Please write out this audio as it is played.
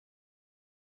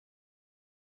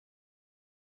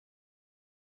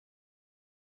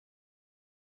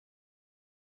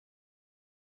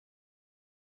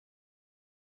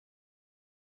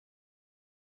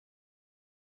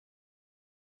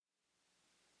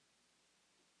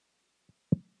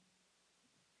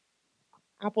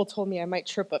Apple told me I might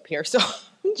trip up here, so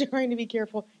I'm trying to be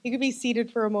careful. You could be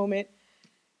seated for a moment.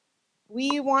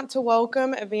 We want to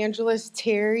welcome Evangelist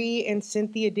Terry and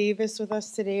Cynthia Davis with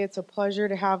us today. It's a pleasure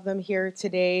to have them here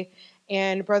today.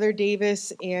 And Brother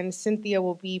Davis and Cynthia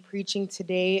will be preaching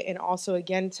today and also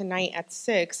again tonight at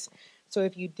 6. So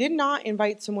if you did not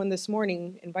invite someone this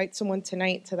morning, invite someone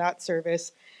tonight to that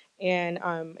service. And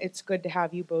it's good to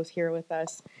have you both here with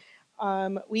us.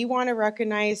 We want to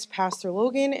recognize Pastor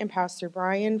Logan and Pastor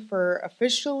Brian for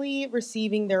officially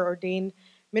receiving their ordained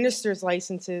minister's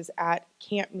licenses at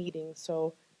camp meetings.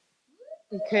 So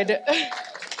we could,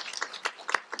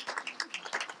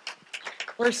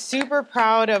 we're super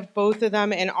proud of both of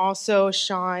them, and also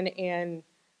Sean, and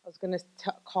I was going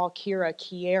to call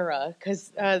Kiera, because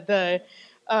the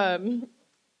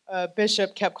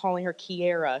bishop kept calling her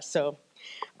Kiera. So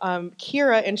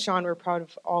Kira and Sean, we're proud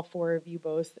of all four of you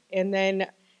both. And then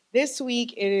this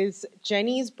week it is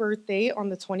Jenny's birthday on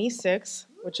the 26th,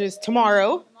 which is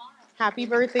tomorrow. Happy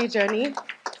birthday, Jenny.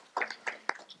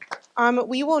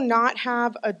 We will not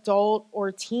have adult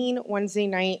or teen Wednesday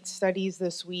night studies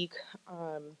this week.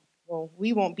 Well,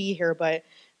 we won't be here, but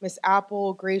Miss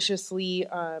Apple graciously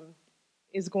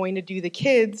is going to do the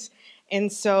kids.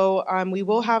 And so we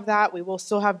will have that. We will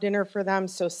still have dinner for them.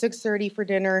 So 6:30 for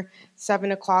dinner,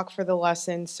 7 o'clock for the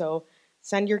lesson. So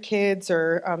send your kids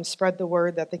or spread the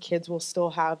word that the kids will still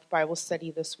have Bible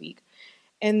study this week.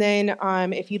 And then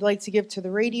if you'd like to give to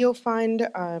the radio fund,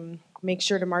 make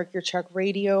sure to mark your check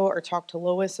radio or talk to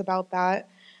Lois about that.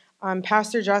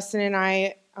 Pastor Justin and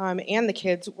I and the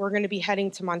kids, we're going to be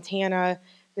heading to Montana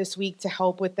this week to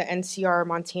help with the NCR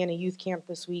Montana Youth Camp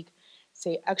this week.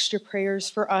 Say extra prayers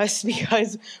for us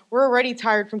because we're already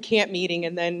tired from camp meeting,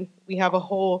 and then we have a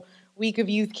whole week of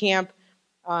youth camp.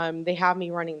 They have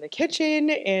me running the kitchen,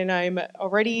 and I'm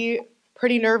already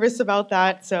pretty nervous about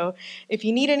that. So if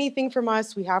you need anything from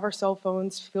us, we have our cell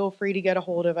phones. Feel free to get a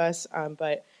hold of us.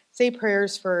 But say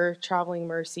prayers for traveling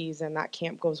mercies, and that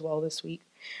camp goes well this week.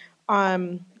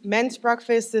 Men's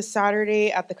breakfast this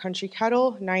Saturday at the Country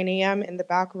Kettle, 9 a.m. in the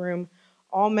back room.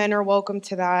 All men are welcome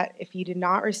to that. If you did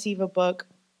not receive a book,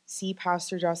 see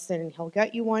Pastor Justin and he'll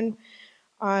get you one.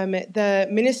 The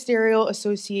Ministerial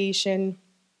Association,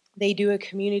 they do a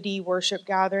community worship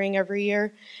gathering every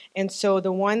year. And so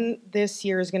the one this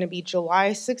year is going to be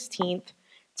July 16th,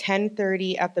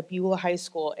 10:30 at the Beulah High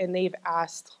School. And they've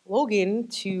asked Logan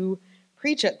to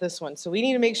preach at this one. So we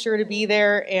need to make sure to be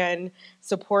there and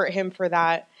support him for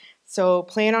that. So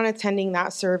plan on attending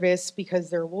that service because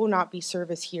there will not be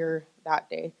service here that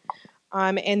day.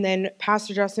 And then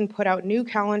Pastor Justin put out new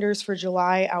calendars for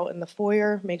July out in the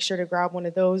foyer. Make sure to grab one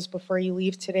of those before you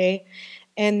leave today.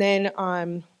 And then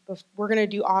we're going to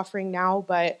do offering now,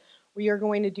 but we are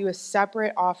going to do a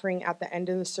separate offering at the end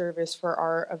of the service for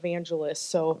our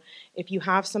evangelist. So if you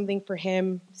have something for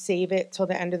him, save it till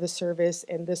the end of the service,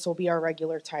 and this will be our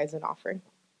regular tithes and offering.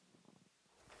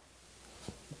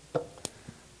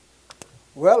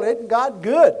 Well, isn't God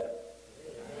good?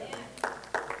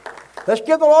 Let's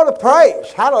give the Lord a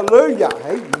praise. Hallelujah.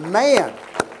 Amen.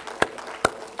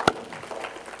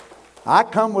 I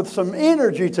come with some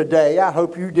energy today. I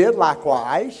hope you did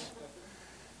likewise.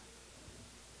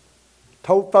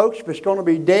 Told folks if it's going to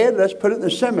be dead, let's put it in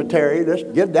the cemetery. Let's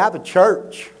get it out of the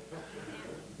church.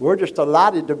 We're just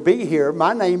delighted to be here.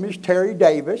 My name is Terry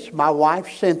Davis. My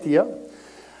wife, Cynthia.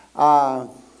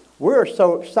 We're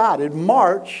so excited.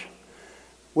 March,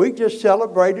 we just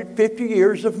celebrated 50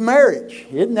 years of marriage.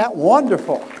 Isn't that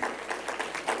wonderful?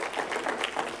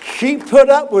 She put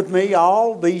up with me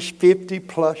all these 50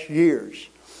 plus years.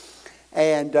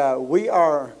 And we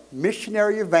are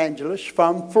missionary evangelists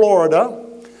from Florida.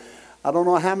 I don't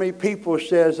know how many people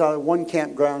says, one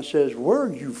campground says, "Where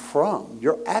are you from?"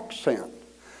 Your accent.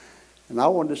 And I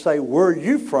wanted to say, "Where are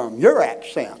you from?" Your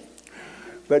accent.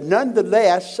 But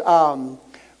nonetheless,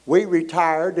 we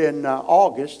retired in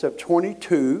August of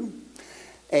 22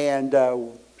 and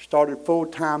started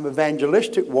full-time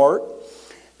evangelistic work.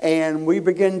 And we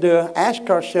began to ask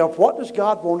ourselves, what does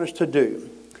God want us to do?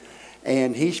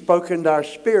 And He spoke into our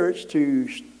spirits to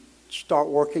start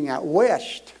working out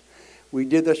west. We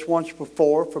did this once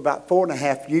before for about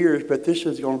 4.5 years, but this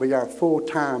is going to be our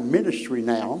full-time ministry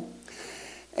now.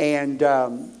 And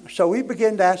so we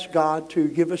began to ask God to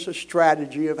give us a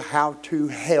strategy of how to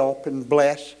help and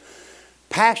bless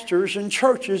pastors and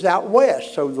churches out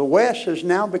west. So the west has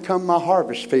now become my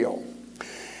harvest field.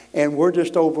 And we're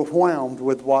just overwhelmed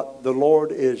with what the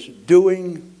Lord is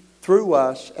doing through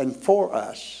us and for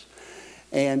us.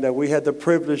 And we had the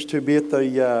privilege to be at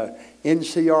the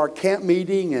NCR camp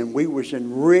meeting, and we was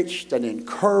enriched and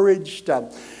encouraged.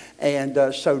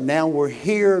 And so now we're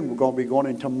here, and we're going to be going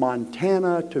into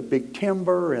Montana to Big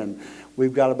Timber, and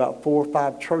we've got about 4 or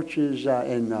 5 churches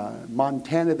in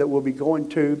Montana that we'll be going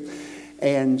to.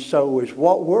 And so is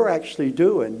what we're actually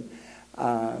doing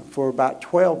for about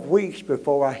 12 weeks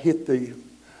before I hit the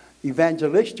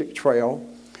evangelistic trail.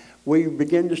 We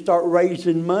begin to start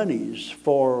raising monies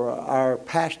for our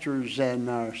pastors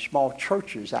and our small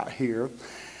churches out here.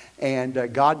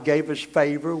 And God gave us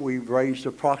favor. We've raised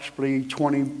approximately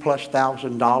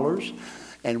 $20,000+,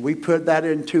 and we put that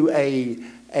into a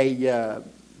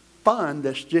fund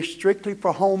that's just strictly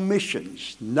for home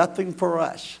missions, nothing for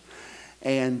us.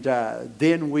 And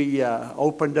then we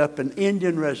opened up an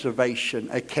Indian reservation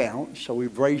account, so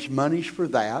we've raised monies for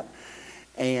that,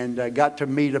 and got to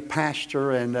meet a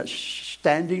pastor in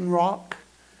Standing Rock.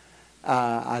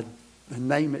 The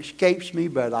name escapes me,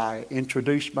 but I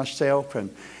introduced myself,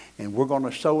 and we're going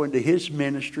to sow into his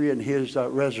ministry and his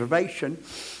reservation.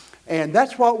 And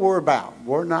that's what we're about.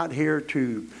 We're not here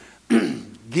to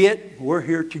get, we're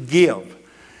here to give.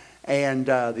 And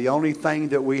the only thing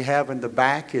that we have in the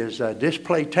back is a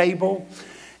display table.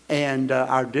 And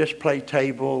our display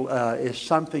table is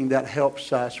something that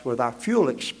helps us with our fuel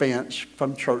expense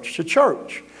from church to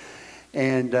church.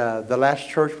 And the last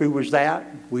church we was at,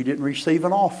 we didn't receive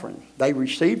an offering. They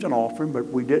received an offering, but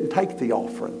we didn't take the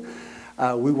offering.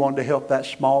 We wanted to help that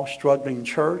small, struggling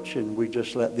church, and we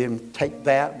just let them take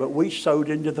that. But we sowed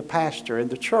into the pastor and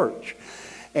the church.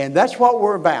 And that's what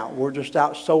we're about. We're just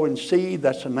out sowing seed.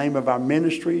 That's the name of our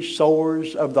ministry,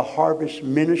 Sowers of the Harvest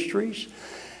Ministries.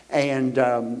 And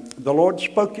the Lord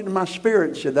spoke into my spirit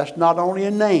and said, that's not only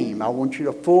a name. I want you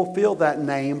to fulfill that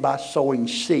name by sowing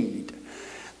seed.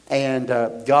 And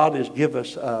God has given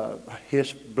us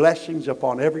His blessings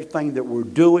upon everything that we're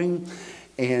doing.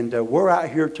 And we're out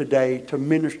here today to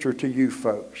minister to you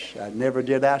folks. I never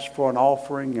did ask for an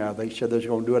offering. They said they was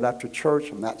going to do it after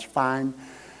church, and that's fine.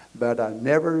 But I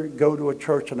never go to a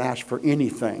church and ask for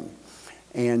anything.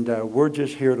 And we're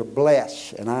just here to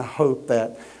bless. And I hope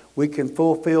that we can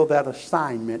fulfill that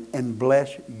assignment and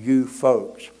bless you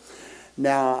folks.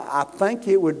 Now, I think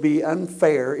it would be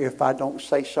unfair if I don't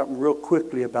say something real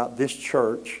quickly about this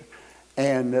church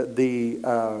and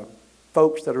the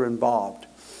folks that are involved.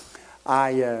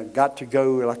 I got to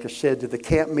go, like I said, to the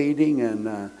camp meeting,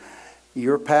 and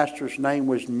your pastor's name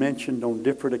was mentioned on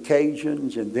different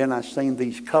occasions. And then I seen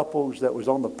these couples that was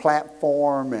on the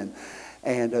platform,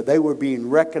 and they were being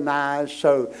recognized.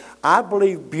 So I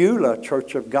believe Beulah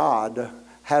Church of God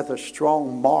has a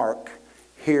strong mark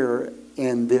here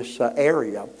in this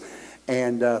area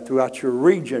and throughout your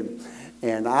region.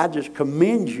 And I just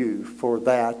commend you for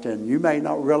that. And you may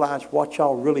not realize what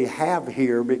y'all really have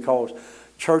here, because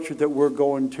churches that we're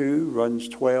going to runs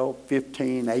 12,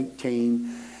 15,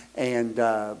 18. And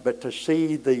but to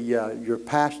see your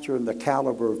pastor and the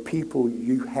caliber of people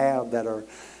you have that are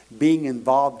being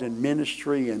involved in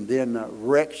ministry, and then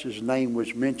Rex's name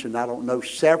was mentioned, I don't know,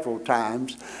 several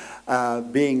times,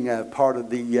 being part of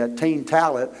the Teen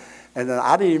Talent. And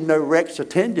I didn't even know Rex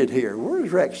attended here.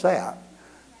 Where's Rex at?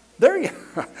 There you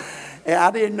are. And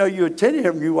I didn't know you attended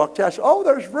him. You walked out, I said, oh,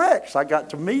 there's Rex. I got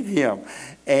to meet him.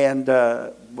 And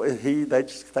they'd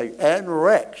say, and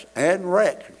Rex.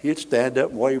 He'd stand up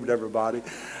and wave at everybody.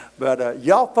 But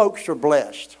y'all folks are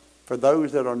blessed. For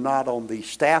those that are not on the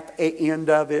staff end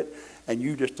of it, and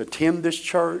you just attend this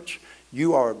church,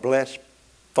 you are blessed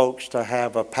folks to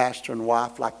have a pastor and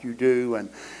wife like you do.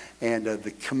 And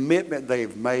the commitment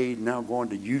they've made now going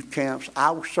to youth camps.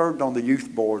 I served on the youth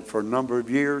board for a number of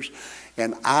years,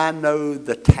 and I know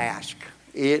the task.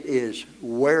 It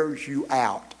wears you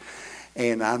out.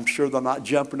 And I'm sure they're not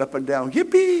jumping up and down,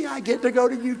 yippee, I get to go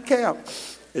to youth camp.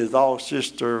 As all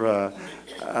Sister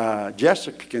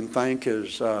Jessica can think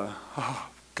is,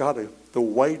 God, the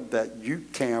way that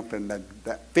youth camp and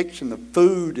that fixing the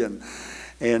food.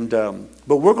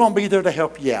 But we're going to be there to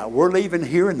help you out. We're leaving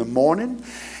here in the morning.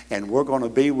 And we're going to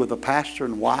be with the pastor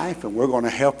and wife, and we're going to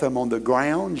help them on the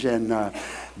grounds and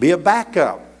be a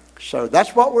backup. So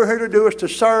that's what we're here to do, is to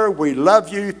serve. We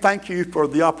love you. Thank you for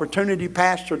the opportunity,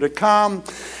 Pastor, to come.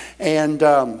 And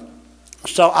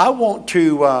so I want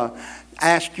to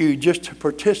ask you just to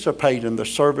participate in the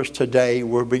service today.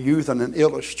 We'll be using an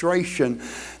illustration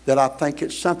that I think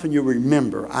it's something you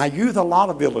remember. I use a lot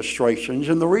of illustrations,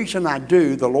 and the reason I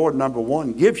do, the Lord, number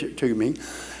one, gives it to me.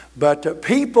 But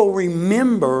people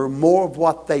remember more of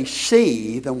what they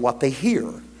see than what they hear.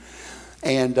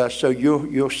 And so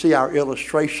you'll see our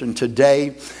illustration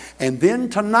today. And then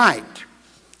tonight,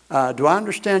 do I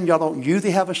understand y'all don't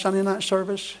usually have a Sunday night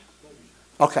service?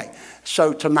 Okay,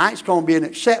 so tonight's going to be an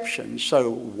exception. So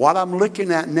what I'm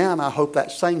looking at now, and I hope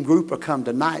that same group will come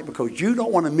tonight, because you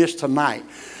don't want to miss tonight.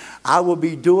 I will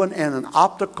be doing an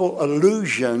optical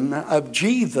illusion of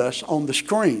Jesus on the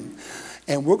screen.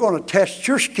 And we're going to test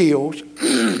your skills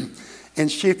and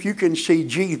see if you can see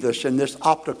Jesus in this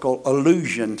optical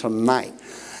illusion tonight.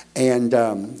 And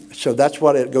so that's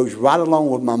what it goes right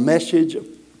along with my message,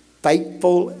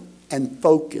 faithful and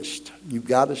focused. You've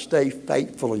got to stay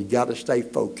faithful. You've got to stay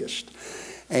focused.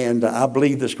 And I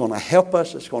believe it's going to help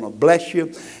us. It's going to bless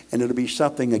you. And it'll be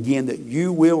something, again, that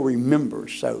you will remember.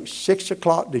 So 6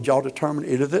 o'clock, did y'all determine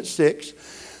it is at 6?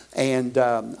 And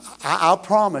I'll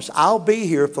promise I'll be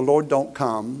here if the Lord don't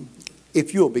come,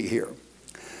 if you'll be here.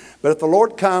 But if the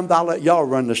Lord comes, I'll let y'all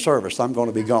run the service. I'm going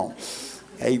to be gone.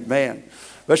 Amen.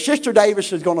 But Sister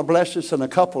Davis is going to bless us in a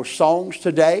couple of songs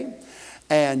today.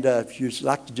 And if you'd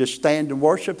like to just stand and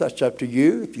worship, that's up to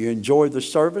you. If you enjoy the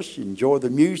service, you enjoy the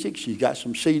music, she's got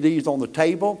some CDs on the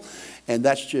table. And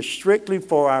that's just strictly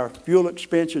for our fuel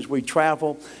expenses. We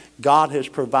travel. God has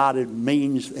provided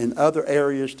means in other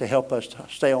areas to help us to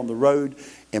stay on the road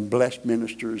and bless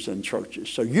ministers and churches.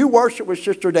 So you worship with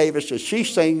Sister Davis as she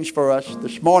sings for us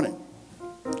this morning.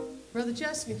 Brother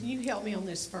Justin, can you help me on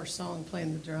this first song,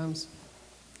 playing the drums?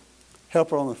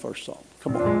 Help her on the first song.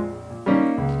 Come on.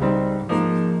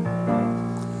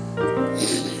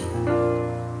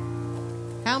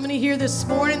 How many here this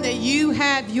morning that you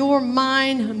have your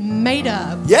mind made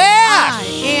up? Yes! I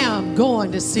am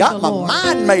going to see the Lord. Got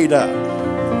my mind made up.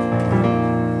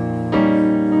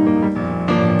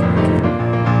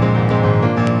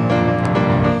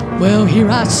 Well, here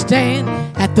I stand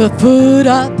at the foot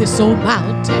of this old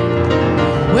mountain.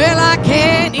 Well, I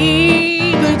can't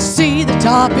even see the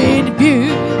top in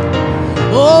view.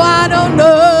 Oh, I don't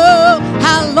know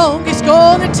how long it's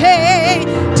gonna take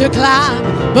to climb,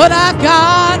 but I've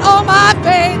got all my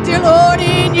faith, dear Lord,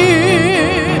 in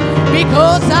you,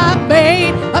 because I've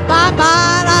made up my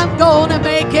mind I'm gonna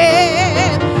make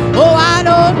it. Oh, I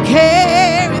don't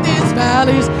care if this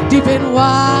valley's deep and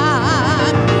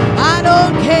wide. I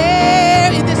don't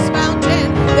care if this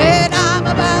mountain that I'm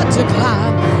about to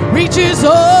climb reaches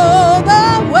all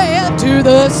the way up to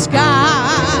the sky.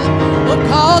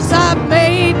 Because I've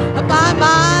made up my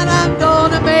mind I'm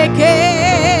gonna make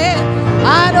it.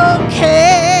 I don't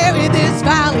care if this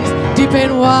valley's deep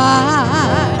and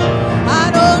wide. I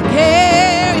don't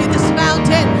care if this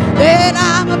mountain that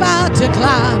I'm about to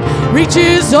climb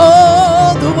reaches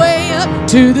all the way up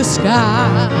to the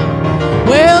sky.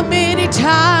 Well, many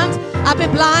times I've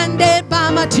been blinded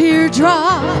by my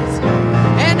teardrops,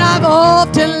 and I've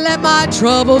often let my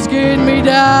troubles get me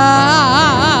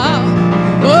down.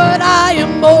 But I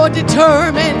am more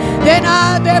determined than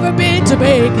I've ever been to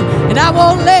make it, and I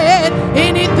won't let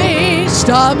anything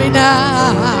stop me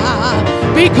now.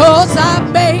 Because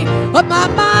I've made up my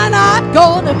mind I'm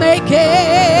gonna make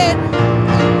it.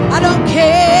 I don't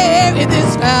care if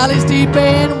this valley's deep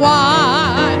and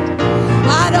wide.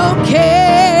 I don't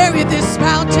care if this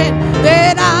mountain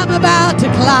that I'm about to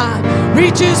climb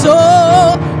reaches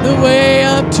all the way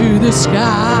up to the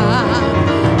sky.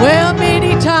 Well,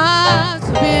 many times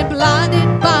I've been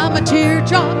blinded by my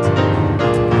teardrops,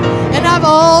 and I've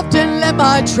often let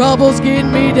my troubles get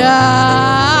me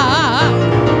down.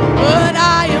 But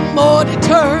I am more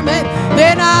determined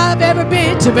than I've ever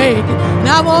been to make it, and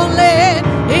I won't let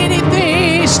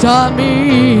anything stop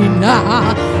me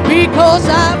now. Because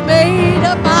I've made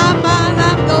up my mind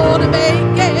I'm gonna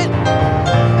make it.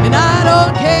 And I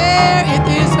don't care if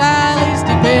this valley's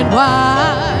deep and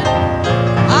wide.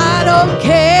 I don't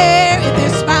care if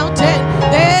this mountain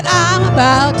that I'm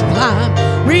about to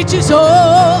climb reaches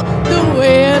all the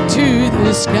way up to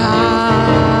the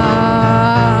sky.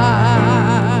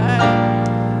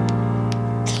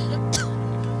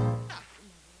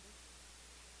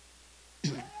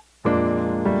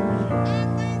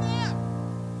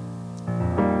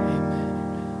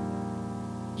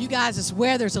 You guys, this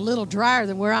weather's a little drier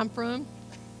than where I'm from.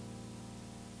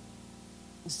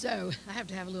 So I have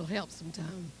to have a little help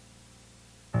sometime.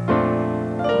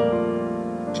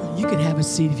 You can have a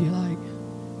seat if you like.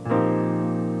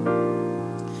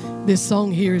 This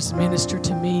song here has ministered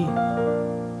to me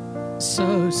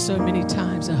so many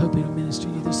times. I hope it'll minister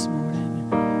to you this morning.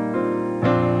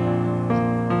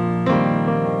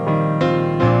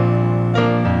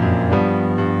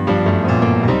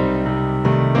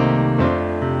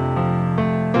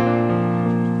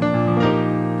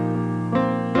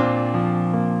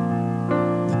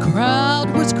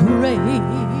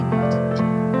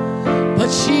 But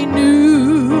she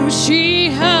knew she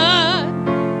had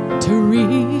to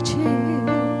reach it.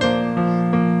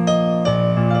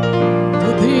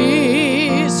 For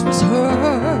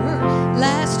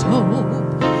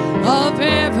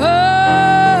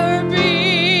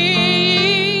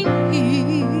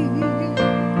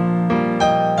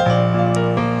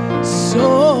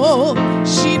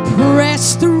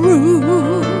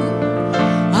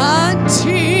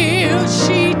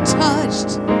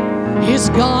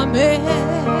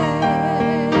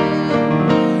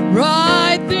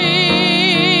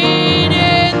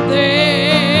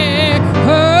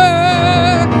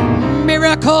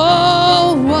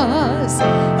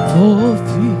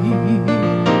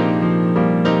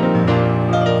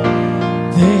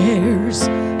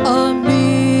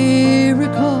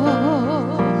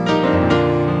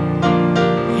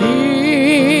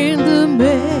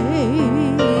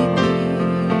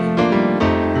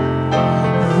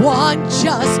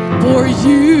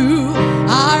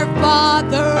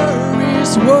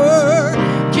is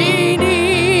working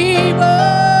even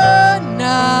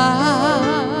now.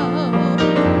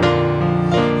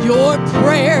 Your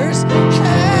prayers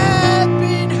have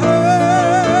been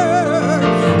heard,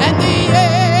 and the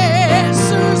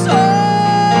answers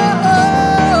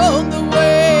on the way.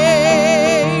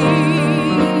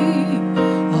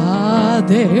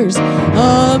 There's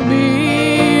a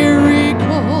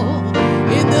miracle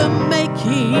in the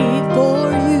making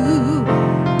for you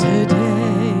today.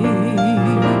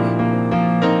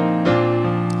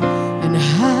 And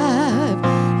have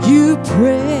you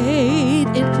prayed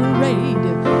and prayed,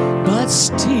 but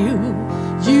still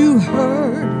you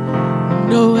heard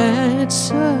no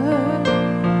answer?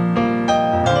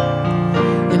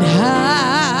 And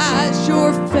has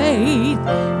your faith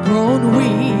grown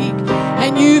weak,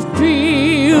 and you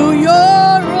feel you're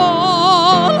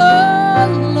all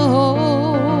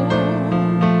alone?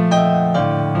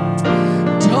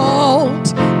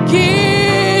 Don't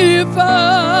give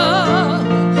up,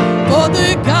 for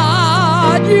the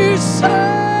God you serve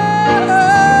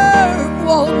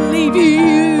won't leave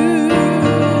you.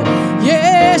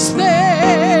 Yes,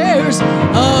 there's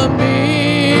a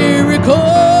miracle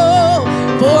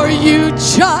for you.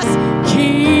 Just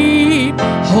keep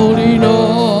holding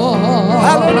on.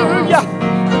 Hallelujah.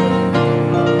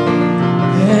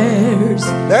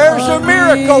 There's a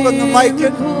miracle in the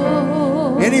making.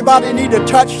 Anybody need a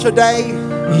touch today?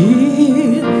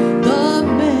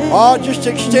 Oh, just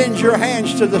extend your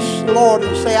hands to the Lord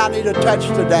and say, I need a touch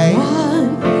today.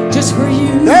 Just for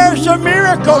you. There's a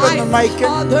miracle in the making.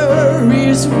 Father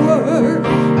is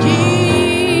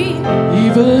working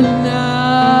even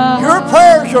now. Your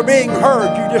prayers are being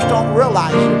heard. You just don't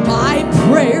realize it. My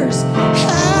prayers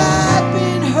have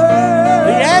been heard.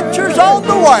 The answer's on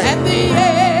the way. And the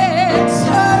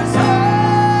answer's on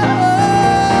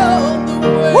the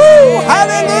way. Woo!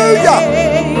 Hallelujah!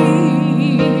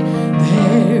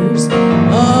 There's a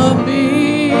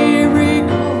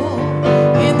miracle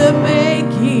in the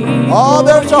making. Oh,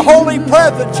 there's a holy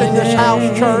presence in this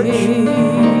house, church.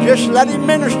 Just let Him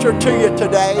minister to you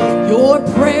today. Your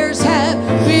prayers have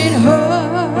been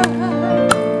heard,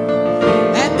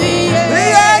 and the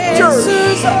answers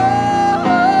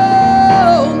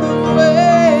on the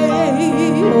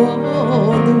way,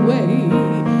 on the way.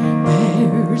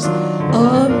 There's a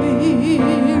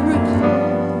miracle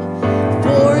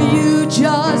for you.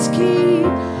 Just keep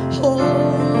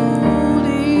holding.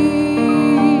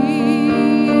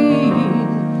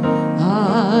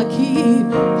 I keep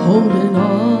holding on.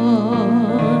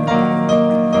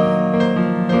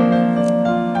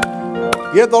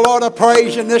 Give the Lord a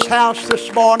praise in this house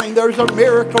this morning. There's a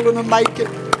miracle in the making.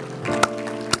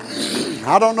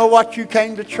 I don't know what you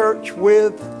came to church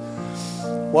with,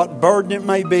 what burden it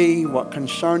may be, what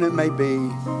concern it may be.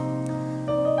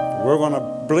 We're going to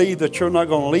believe that you're not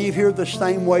going to leave here the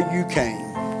same way you came.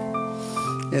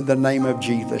 In the name of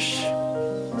Jesus.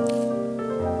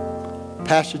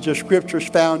 Passage of scripture is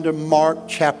found in Mark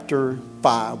chapter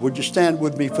 5. Would you stand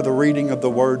with me for the reading of the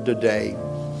word today?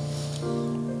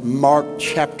 Mark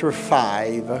chapter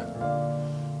 5,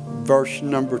 verse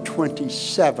number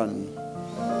 27.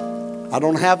 I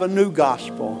don't have a new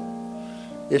gospel.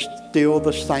 It's still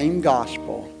the same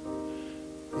gospel.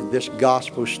 And this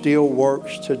gospel still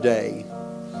works today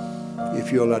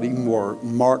if you'll let Him work.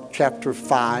 Mark chapter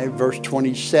 5, verse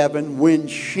 27. When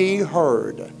she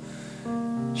heard,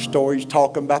 stories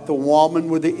talking about the woman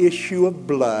with the issue of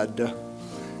blood.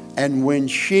 And when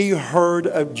she heard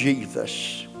of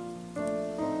Jesus,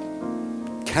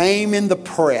 came in the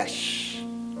press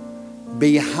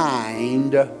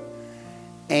behind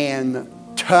and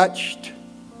touched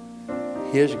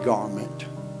His garment.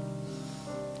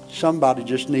 Somebody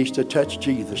just needs to touch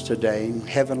Jesus today.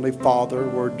 Heavenly Father,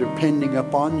 we're depending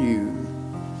upon You.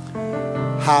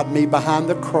 Hide me behind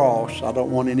the cross. I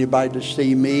don't want anybody to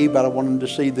see me, but I want them to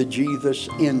see the Jesus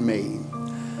in me.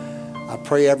 I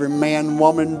pray every man,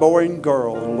 woman, boy, and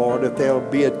girl, Lord, if they'll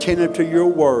be attentive to Your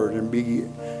word and be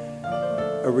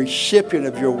a recipient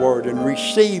of Your word and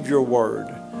receive Your word,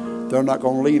 they're not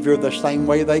going to leave here the same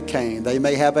way they came. They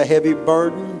may have a heavy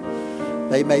burden.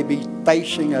 They may be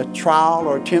facing a trial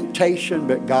or temptation,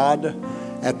 but God,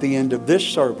 at the end of this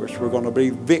service, we're going to be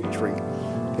victory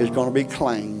is going to be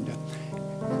claimed.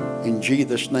 In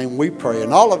Jesus' name we pray.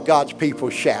 And all of God's people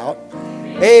shout,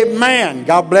 Amen.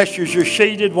 God bless you as you're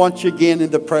seated once again in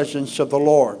the presence of the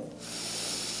Lord.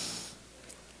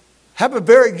 Have a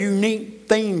very unique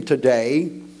theme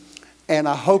today, and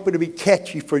I hope it'll be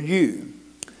catchy for you.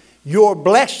 Your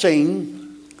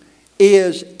blessing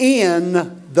is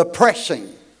in the pressing.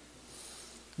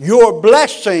 Your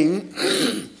blessing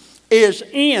is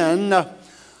in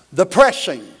the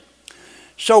pressing.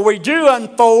 So we do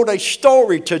unfold a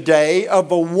story today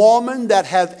of a woman that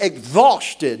has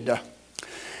exhausted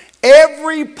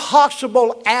every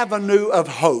possible avenue of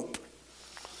hope.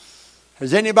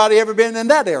 Has anybody ever been in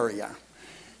that area?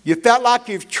 You felt like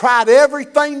you've tried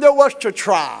everything there was to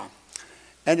try,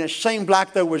 and it seemed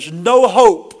like there was no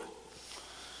hope.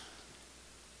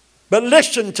 But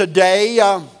listen today,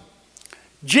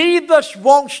 Jesus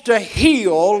wants to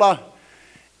heal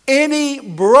any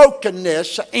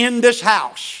brokenness in this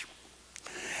house.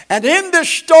 And in this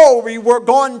story, we're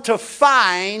going to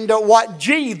find what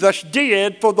Jesus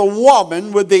did for the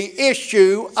woman with the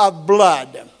issue of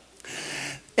blood.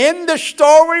 In the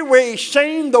story, we've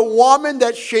seen the woman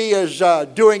that she is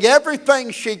doing everything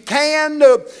she can,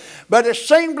 but it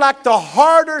seemed like the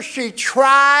harder she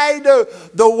tried,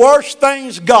 the worse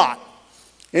things got.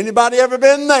 Anybody ever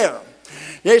been there?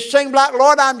 It seemed like,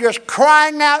 Lord, I'm just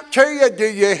crying out to you. Do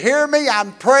you hear me?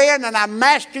 I'm praying and I'm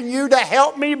asking you to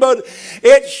help me, but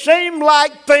it seemed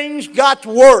like things got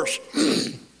worse.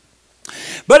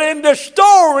 But in the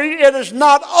story, it is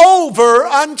not over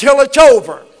until it's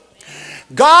over.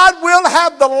 God will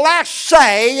have the last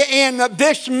say in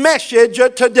this message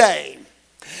today.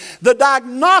 The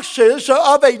diagnosis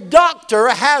of a doctor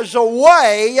has a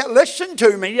way, listen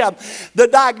to me, the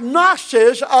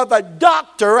diagnosis of a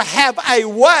doctor have a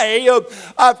way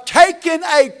of taking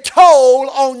a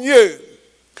toll on you.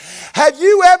 Have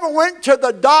you ever went to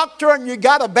the doctor and you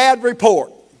got a bad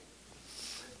report?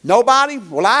 Nobody?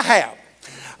 Well, I have.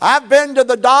 I've been to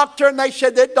the doctor and they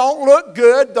said it don't look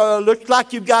good. Looks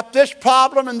like you've got this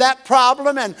problem and that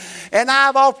problem. And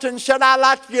I've often said I'd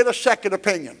like to get a second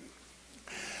opinion.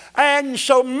 And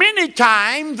so many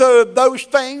times those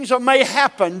things may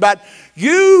happen, but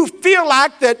you feel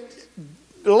like that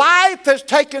life has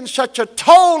taken such a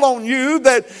toll on you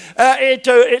that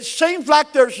it seems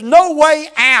like there's no way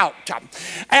out.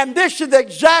 And this is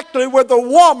exactly where the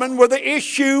woman with the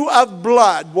issue of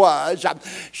blood was.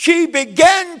 She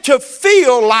began to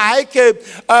feel like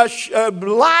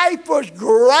life was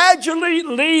gradually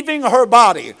leaving her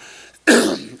body.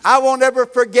 I won't ever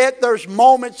forget there's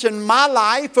moments in my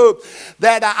life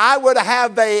that I would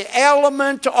have an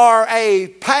ailment or a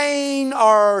pain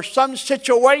or some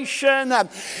situation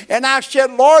and I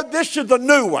said, Lord, this is the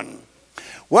new one.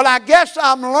 Well, I guess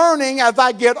I'm learning as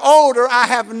I get older, I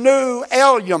have new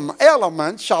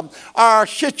elements or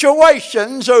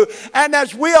situations. And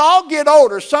as we all get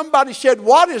older, somebody said,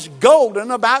 what is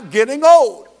golden about getting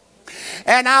old?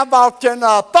 And I've often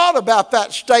thought about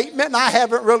that statement, and I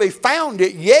haven't really found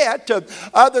it yet,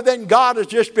 other than God has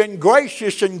just been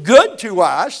gracious and good to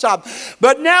us.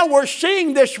 But now we're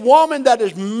seeing this woman that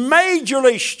is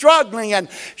majorly struggling, and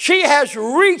she has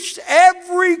reached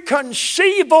every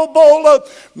conceivable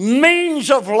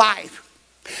means of life.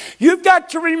 You've got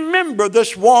to remember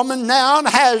this woman now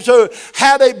has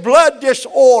had a blood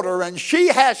disorder, and she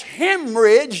has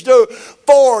hemorrhaged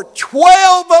for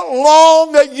 12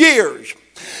 long years.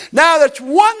 Now, that's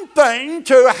one thing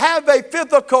to have a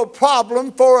physical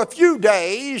problem for a few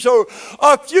days or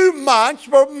a few months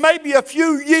or maybe a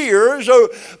few years,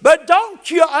 but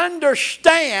don't you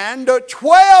understand,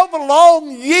 12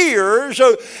 long years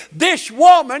this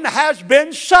woman has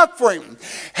been suffering.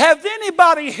 Has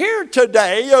anybody here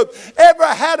today ever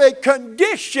had a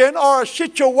condition or a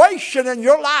situation in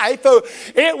your life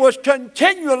it was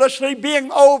continuously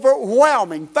being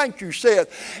overwhelming? Thank you,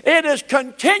 Seth. It is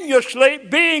continuously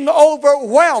being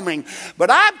overwhelming. But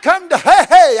I've come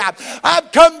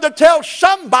to tell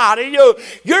somebody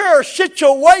your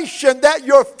situation that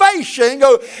you're facing,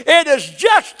 it is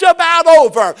just about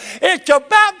over. It's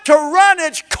about to run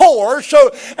its course,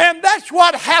 and that's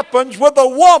what happens with a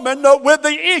woman with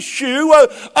the issue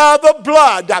of the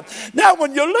blood. Now,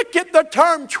 when you look at the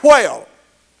term 12,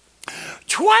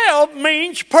 12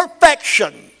 means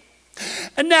perfection.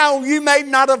 And now you may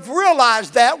not have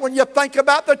realized that when you think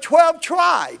about the 12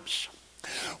 tribes.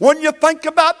 When you think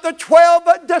about the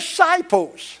 12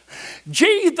 disciples,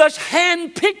 Jesus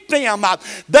handpicked them.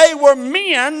 They were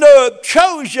men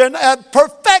chosen at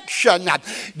perfection.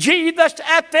 Jesus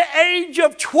at the age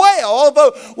of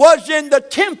 12 was in the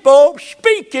temple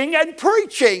speaking and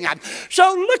preaching.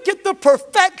 So look at the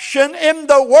perfection in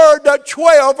the word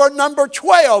 12 or number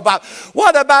 12.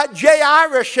 What about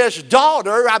Jairus'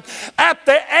 daughter? At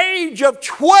the age of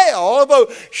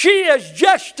 12, she is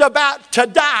just about to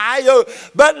die.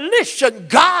 But listen,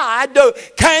 God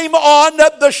came on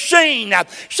the seen.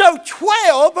 So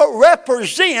 12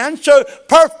 represents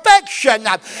perfection.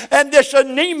 And this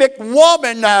anemic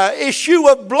woman, issue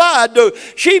of blood,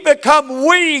 she became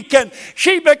weak and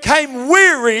she became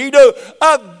wearied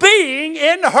of being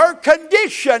in her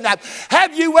condition.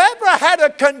 Have you ever had a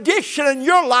condition in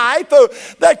your life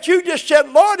that you just said,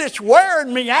 Lord, it's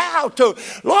wearing me out.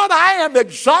 Lord, I am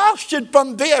exhausted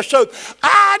from this.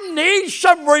 I need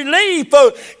some relief.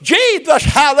 Jesus,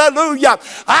 hallelujah,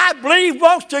 I believe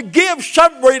wants to give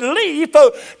some relief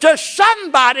to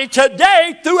somebody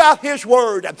today throughout His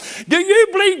Word. Do you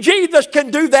believe Jesus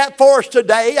can do that for us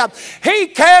today? He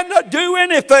can do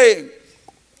anything.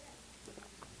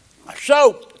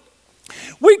 So,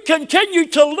 we continue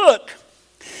to look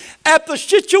at the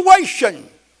situation.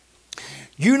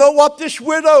 You know what this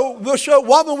woman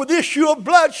with the issue of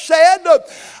blood said?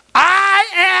 I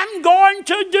am going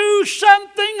to do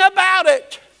something about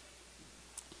it.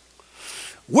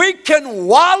 We can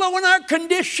wallow in our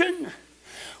condition.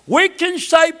 We can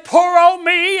say, poor old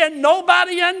me, and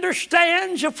nobody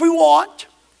understands if we want.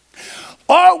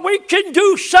 Or we can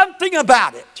do something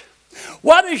about it.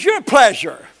 What is your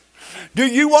pleasure? Do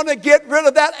you want to get rid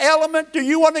of that element? Do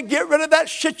you want to get rid of that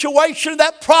situation,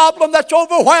 that problem that's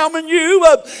overwhelming you?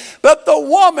 But the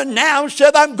woman now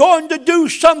said, I'm going to do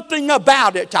something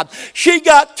about it. She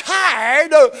got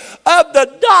tired of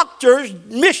the doctors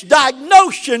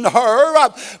misdiagnosing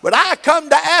her. But I come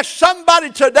to ask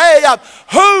somebody today,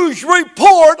 whose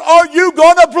report are you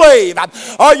going to believe?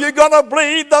 Are you going to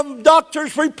believe the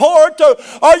doctor's report? Or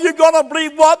are you going to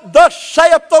believe what thus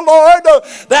saith the Lord?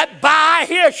 That by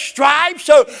His stripes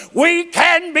we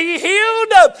can be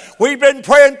healed. We've been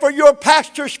praying for your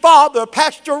pastor's father,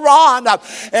 Pastor Ron,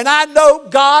 and I know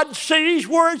God sees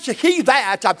where he's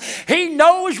at. He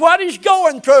knows what he's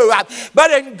going through.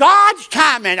 But in God's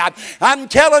timing, I'm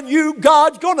telling you,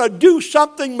 God's going to do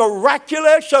something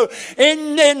miraculous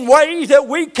in ways that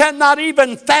we cannot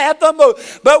even fathom.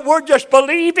 But we're just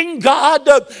believing God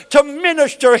to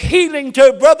minister healing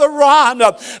to Brother Ron.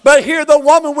 But here the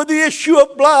woman with the issue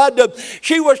of blood,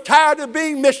 she was tired of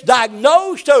being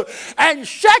misdiagnosed, and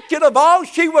second of all,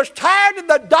 she was tired of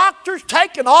the doctors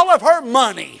taking all of her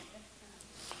money.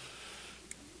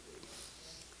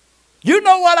 You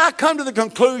know what I come to the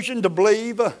conclusion to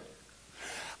believe?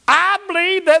 I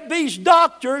believe that these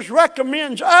doctors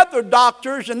recommends other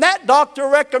doctors, and that doctor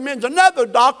recommends another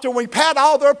doctor, and we pat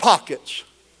all their pockets.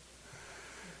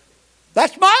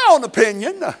 That's my own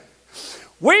opinion.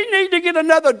 We need to get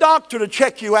another doctor to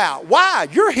check you out. Why?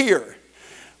 You're here.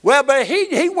 Well, but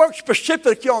he works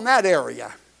specifically on that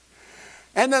area.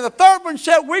 And then the third one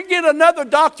said, we get another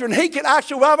doctor, and I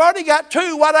said, well, I've already got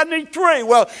two. Why do I need three?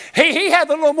 Well, he had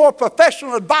a little more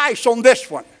professional advice on this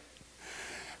one.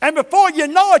 And before you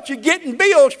know it, you're getting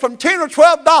bills from 10 or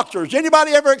 12 doctors.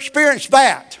 Anybody ever experienced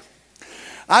that?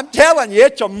 I'm telling you,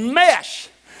 it's a mess.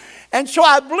 And so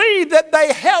I believe that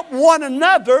they help one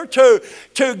another to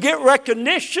get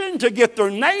recognition, to get their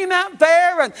name out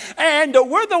there, and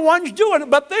we're the ones doing it.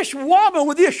 But this woman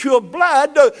with the issue of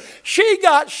blood, she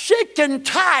got sick and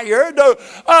tired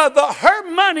of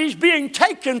her money's being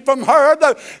taken from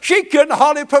her. She couldn't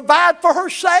hardly provide for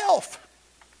herself.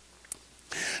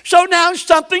 So now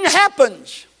something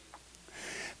happens.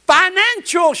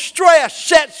 Financial stress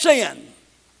sets in.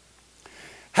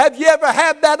 Have you ever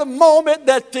had that a moment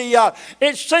that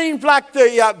it seems like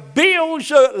the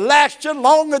bills lasted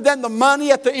longer than the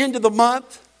money at the end of the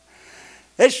month?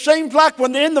 It seems like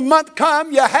when the end of the month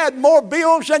comes, you had more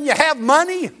bills than you have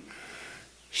money.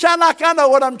 Sound like I know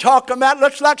what I'm talking about.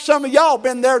 Looks like some of y'all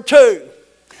been there too.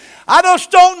 I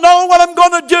just don't know what I'm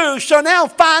going to do. So now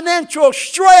financial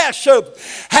stress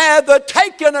have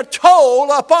taken a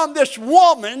toll upon this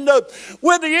woman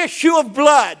with the issue of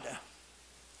blood.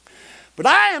 But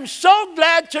I am so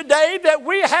glad today that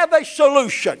we have a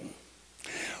solution.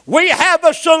 We have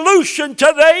a solution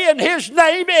today, and His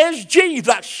name is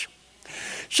Jesus.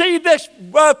 See, this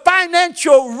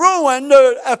financial ruin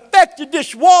affected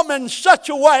this woman in such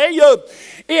a way,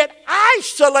 it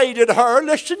isolated her.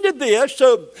 Listen to this.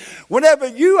 Whenever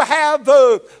you have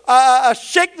a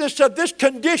sickness of this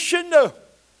condition,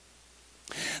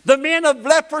 the men of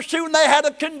leprosy, when they had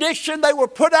a condition, they were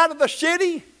put out of the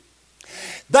city.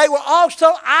 They were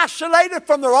also isolated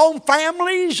from their own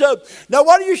families. Now,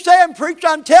 what are you saying, preacher?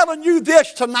 I'm telling you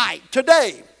this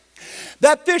today.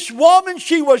 That this woman,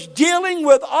 she was dealing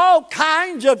with all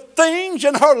kinds of things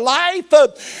in her life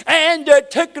and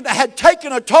had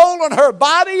taken a toll on her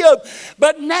body.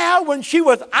 But now when she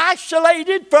was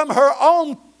isolated from her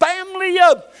own family,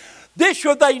 this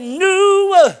was a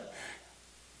new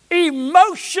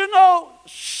emotional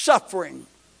suffering.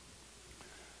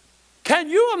 Can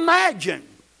you imagine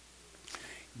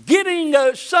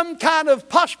getting some kind of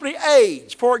possibly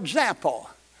AIDS, for example,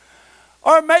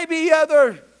 or maybe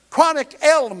other chronic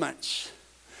ailments.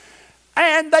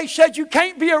 And they said you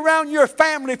can't be around your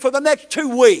family for the next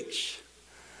 2 weeks.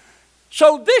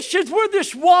 So this is where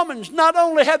this woman's not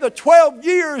only had the 12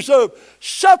 years of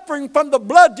suffering from the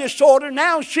blood disorder,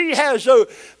 now she has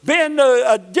been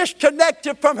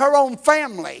disconnected from her own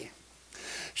family.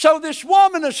 So this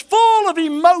woman is full of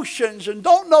emotions and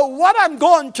don't know what I'm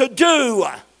going to do.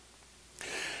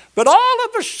 But all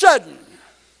of a sudden,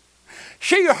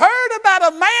 she heard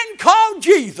about a man called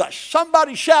Jesus.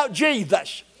 Somebody shout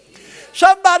Jesus.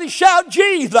 Somebody shout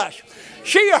Jesus.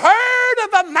 She heard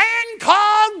of a man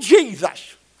called Jesus.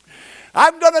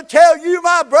 I'm going to tell you,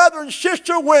 my brother and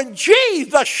sister, when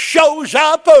Jesus shows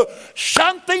up,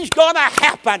 something's going to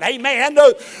happen. Amen.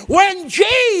 When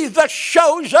Jesus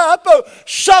shows up,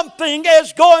 something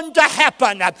is going to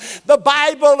happen. The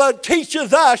Bible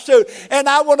teaches us, and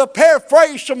I want to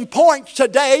paraphrase some points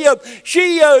today.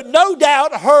 She no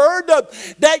doubt heard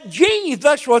that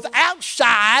Jesus was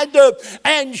outside,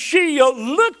 and she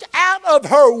looked out of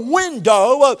her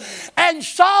window and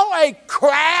saw a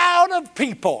crowd of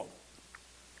people.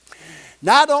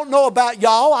 Now, I don't know about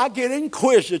y'all. I get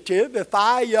inquisitive. If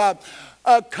I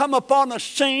come upon a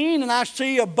scene and I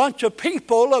see a bunch of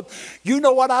people, you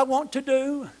know what I want to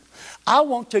do? I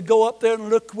want to go up there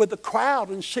and look with the crowd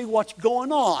and see what's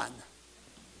going on.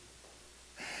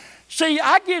 See,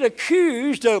 I get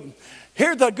accused of,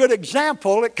 here's a good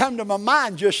example that came to my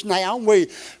mind just now. We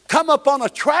come upon a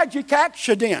tragic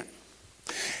accident.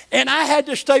 And I had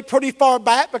to stay pretty far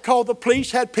back because the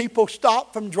police had people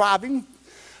stopped from driving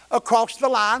across the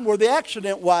line where the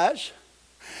accident was.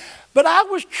 But I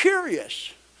was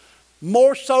curious,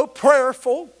 more so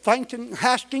prayerful,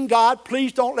 asking God,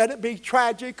 please don't let it be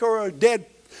tragic or a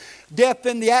death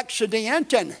in the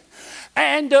accident.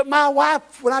 And my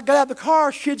wife, when I got out of the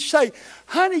car, she'd say,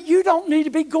 honey, you don't need to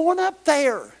be going up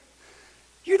there.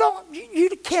 You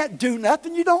can't do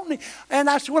nothing. You don't need. And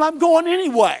I said, well, I'm going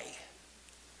anyway.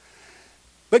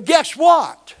 But guess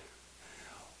what?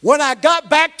 When I got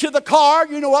back to the car,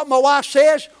 you know what my wife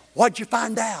says? What'd you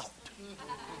find out?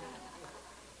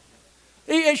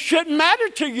 It shouldn't matter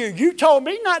to you. You told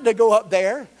me not to go up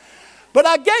there. But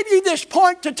I gave you this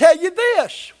point to tell you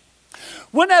this.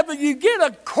 Whenever you get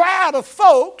a crowd of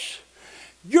folks,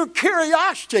 your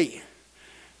curiosity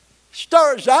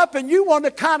stirs up and you want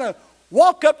to kind of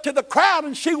walk up to the crowd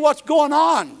and see what's going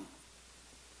on.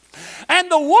 And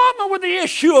the woman with the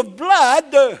issue of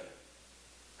blood,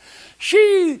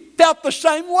 she felt the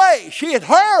same way. She had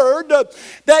heard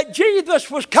that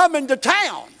Jesus was coming to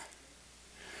town.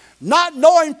 Not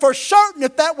knowing for certain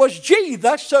if that was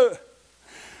Jesus.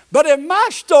 But in my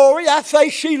story, I say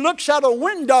she looks out a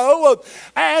window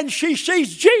and she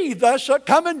sees Jesus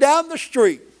coming down the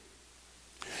street.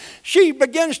 She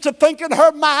begins to think in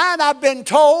her mind, I've been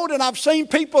told and I've seen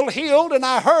people healed and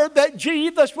I heard that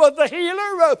Jesus was the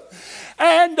healer.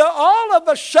 And all of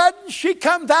a sudden she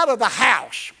comes out of the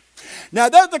house. Now,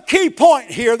 there's the key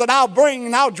point here that I'll bring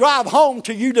and I'll drive home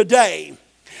to you today.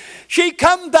 She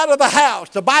comes out of the house.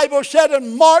 The Bible said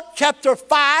in Mark chapter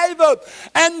 5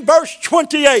 and verse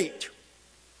 28.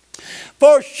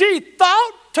 For she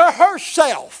thought to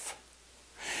herself,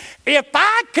 if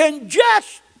I can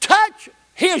just touch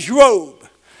his robe,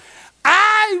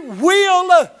 I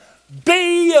will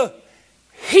be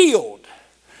healed.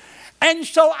 And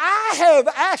so I have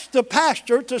asked the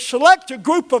pastor to select a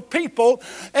group of people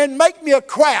and make me a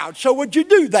crowd. So would you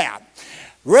do that?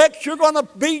 Rex, you're going to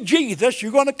be Jesus.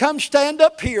 You're going to come stand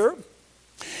up here.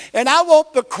 And I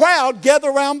want the crowd gather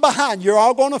around behind you. You're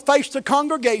all going to face the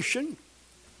congregation.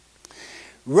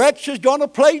 Rex is going to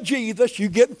play Jesus. You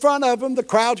get in front of him. The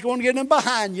crowd's going to get in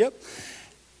behind you.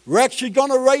 Rex is going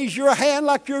to raise your hand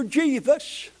like you're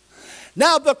Jesus.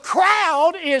 Now the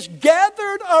crowd is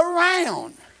gathered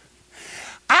around.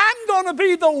 I'm going to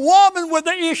be the woman with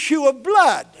the issue of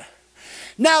blood.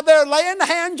 Now they're laying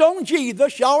hands on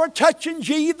Jesus. Y'all are touching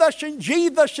Jesus and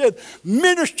Jesus is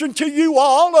ministering to you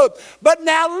all. But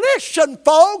now listen,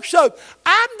 folks.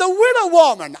 I'm the widow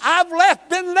woman. I've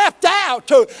been left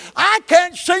out. I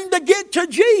can't seem to get to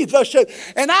Jesus.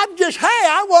 And I'm just, hey,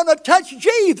 I want to touch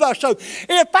Jesus.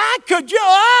 If I could,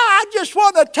 I just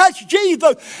want to touch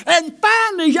Jesus. And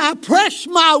finally I press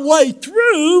my way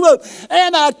through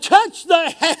and I touch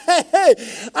the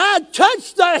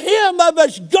hem of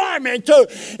his garment.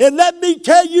 And let me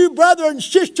tell you, brother and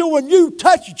sister, when you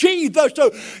touch Jesus,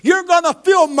 you're going to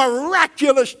feel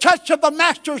miraculous touch of the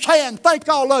Master's hand. Thank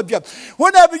all of you.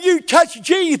 Whenever you touch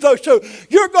Jesus,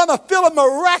 you're going to feel a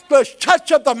miraculous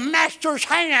touch of the Master's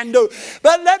hand.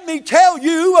 But let me tell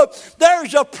you,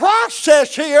 there's a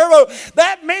process here.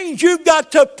 That means you've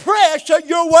got to press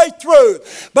your way through.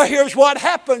 But here's what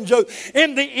happens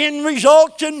in the end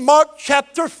result in Mark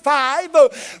chapter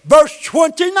 5, verse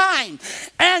 29.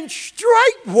 And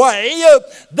straightway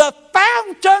the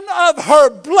fountain of her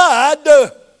blood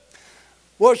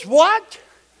was what?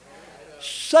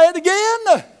 Say it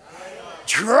again.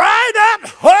 Dried up.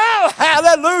 Oh,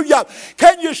 hallelujah.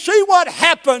 Can you see what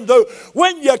happened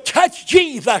when you touched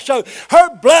Jesus?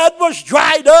 Her blood was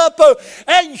dried up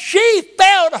and she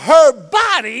felt her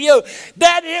body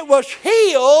that it was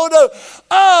healed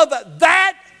of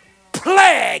that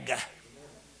plague.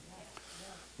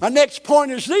 My next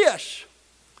point is this.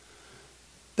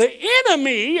 The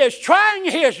enemy is trying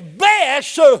his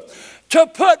best to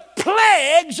put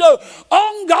plagues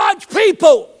on God's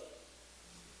people.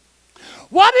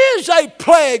 What is a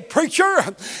plague, preacher?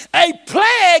 A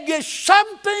plague is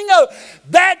something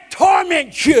that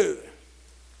torments you.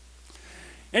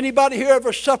 Anybody here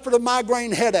ever suffered a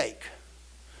migraine headache?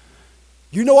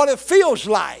 You know what it feels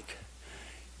like.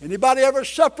 Anybody ever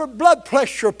suffered blood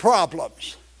pressure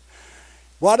problems?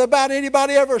 What about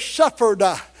anybody ever suffered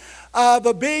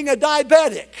of being a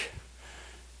diabetic?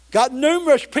 Got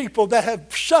numerous people that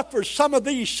have suffered some of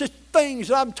these things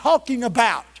that I'm talking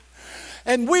about.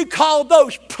 And we call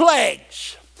those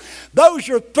plagues. Those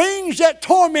are things that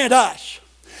torment us.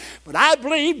 But I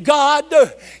believe God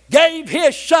gave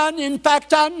His Son. In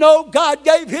fact, I know God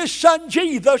gave His Son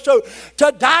Jesus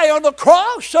to die on the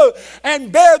cross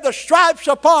and bear the stripes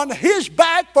upon His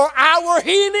back for our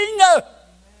healing.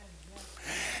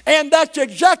 And that's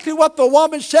exactly what the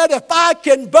woman said. If I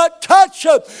can but touch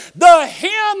the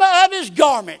hem of His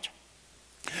garment,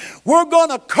 we're going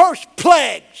to curse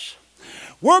plagues.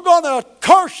 We're going to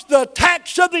curse the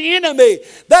attacks of the enemy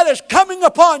that is coming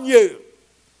upon you.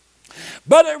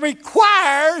 But it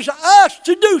requires us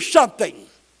to do something.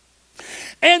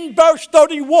 And verse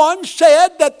 31 said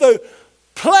that the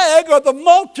plague or the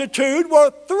multitude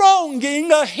were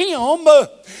thronging him.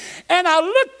 And I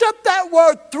looked up that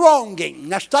word thronging.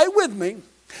 Now stay with me.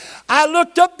 I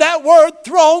looked up that word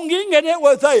thronging, and it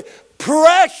was a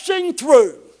pressing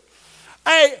through.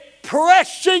 A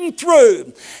pressing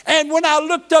through. And when I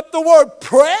looked up the word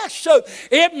press,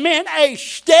 it meant a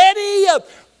steady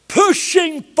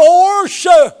pushing force,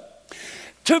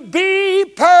 to be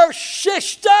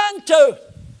persistent.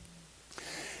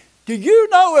 Do you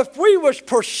know if we was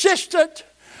persistent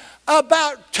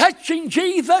about touching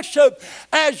Jesus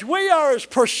as we are as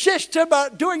persistent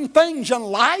about doing things in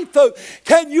life,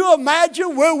 can you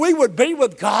imagine where we would be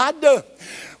with God?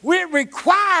 It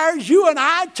requires you and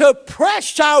I to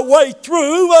press our way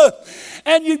through,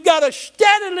 and you've got to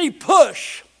steadily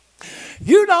push.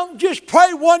 You don't just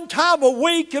pray one time a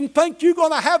week and think you're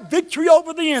going to have victory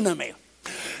over the enemy.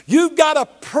 You've got to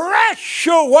press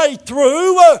your way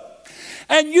through,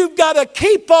 and you've got to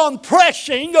keep on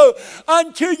pressing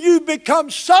until you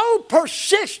become so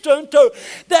persistent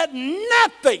that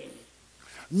nothing,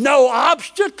 no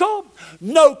obstacle,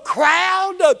 no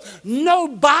crowd,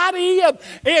 nobody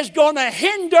is going to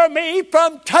hinder me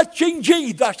from touching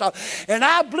Jesus. And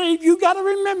I believe you got to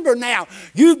remember now,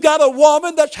 you've got a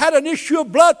woman that's had an issue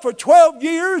of blood for 12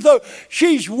 years.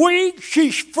 She's weak,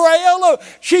 she's frail,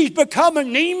 she's become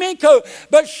anemic,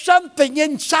 but something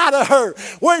inside of her,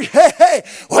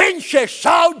 when she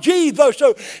saw Jesus,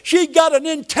 she got an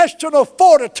intestinal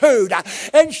fortitude.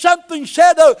 And something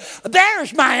said,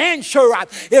 there's my answer.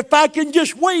 If I can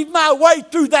just weave my way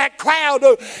through that crowd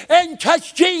and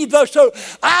touch Jesus,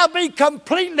 I'll be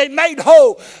completely made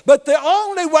whole. But the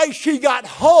only way she got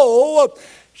whole,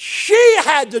 she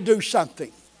had to do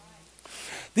something.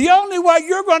 The only way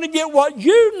you're going to get what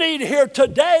you need here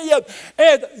today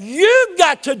is you've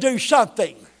got to do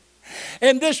something.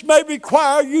 And this may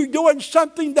require you doing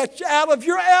something that's out of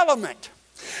your element.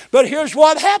 But here's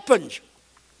what happens.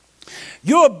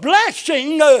 Your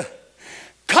blessing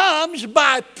comes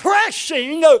by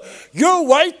pressing your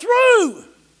way through.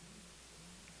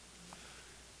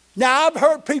 Now, I've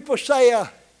heard people say,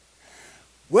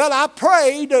 well, I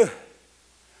prayed.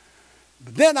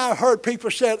 But then I heard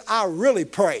people say, I really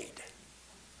prayed.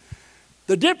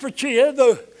 The difference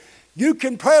is you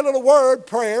can pray a little word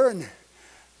prayer and,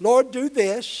 Lord, do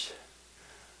this.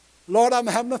 Lord, I'm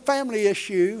having a family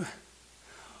issue.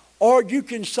 Or you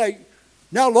can say,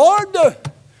 now, Lord,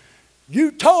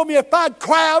 you told me if I'd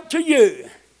cry out to you,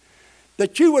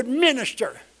 that you would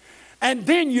minister. and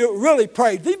then you really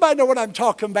prayed. Does anybody know what I'm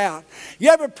talking about? You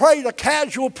ever prayed a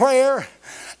casual prayer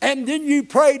and then you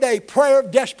prayed a prayer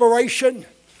of desperation?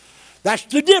 That's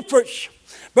the difference.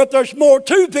 But there's more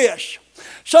to this.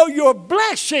 So your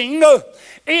blessing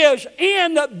is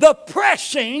in the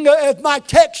pressing, as my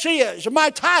text is,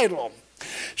 my title.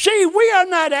 See, we are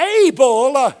not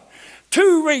able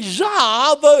to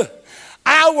resolve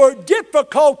our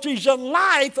difficulties in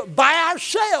life by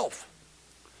ourselves.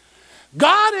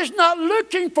 God is not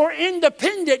looking for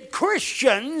independent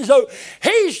Christians.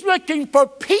 He's looking for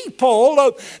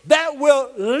people that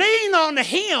will lean on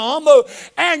Him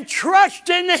and trust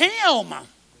in Him.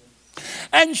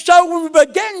 And so when we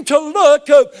begin to look,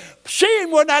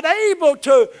 seeing we're not able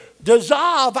to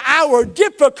dissolve our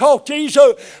difficulties,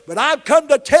 but I've come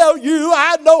to tell you,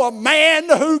 I know a man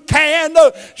who can.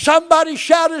 Somebody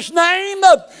shout his name.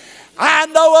 I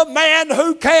know a man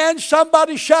who can.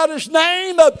 Somebody shout his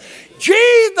name.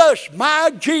 Jesus,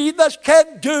 my Jesus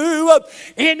can do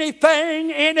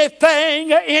anything,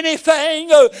 anything,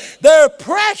 anything. They're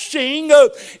pressing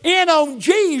in on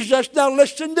Jesus. Now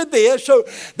listen to this.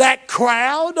 That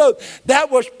crowd that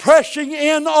was pressing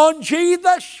in on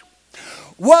Jesus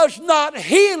was not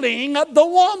healing the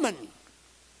woman.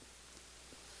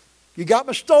 You got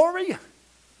my story?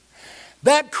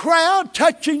 That crowd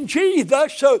touching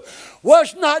Jesus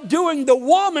was not doing the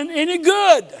woman any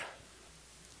good.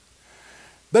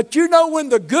 But you know when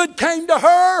the good came to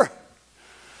her,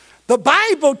 the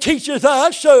Bible teaches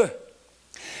us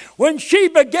when she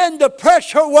began to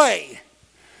press her way.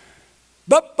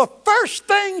 But the first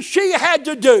thing she had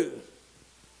to do,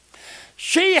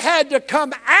 she had to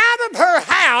come out of her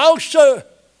house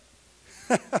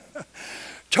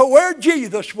to where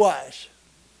Jesus was.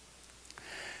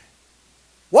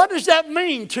 What does that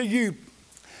mean to you?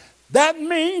 That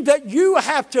means that you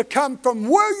have to come from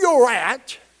where you're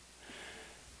at.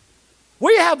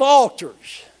 We have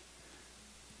altars.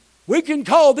 We can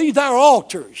call these our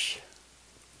altars.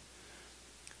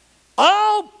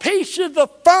 All pieces of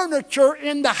furniture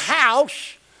in the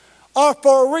house are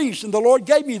for a reason. The Lord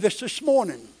gave me this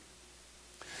morning.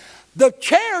 The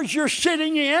chairs you're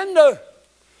sitting in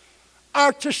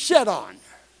are to sit on.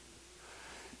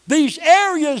 These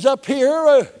areas up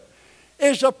here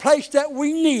is a place that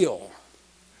we kneel.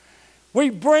 We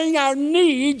bring our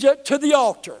needs to the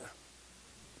altar.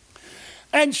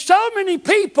 And so many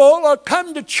people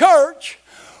come to church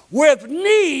with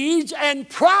needs and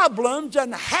problems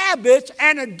and habits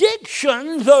and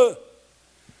addictions,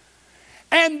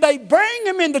 and they bring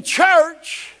them into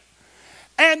church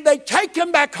and they take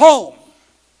them back home.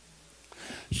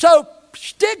 So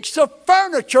sticks of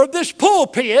furniture, this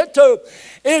pulpit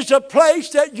is a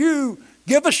place that you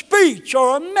give a speech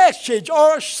or a message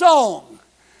or a song.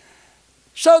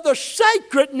 So the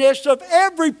sacredness of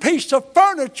every piece of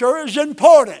furniture is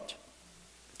important.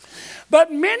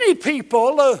 But many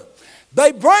people,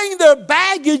 they bring their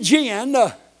baggage in.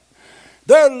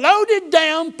 They're loaded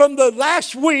down from the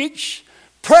last week's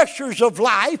pressures of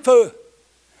life.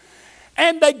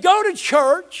 And they go to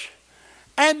church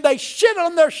and they sit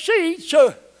on their seats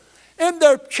in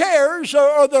their chairs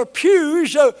or their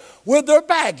pews with their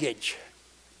baggage.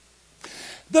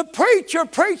 The preacher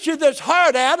preaches his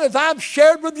heart out, as I've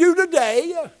shared with you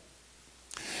today,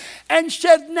 and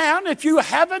said, now if you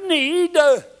have a need,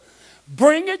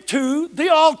 bring it to the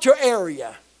altar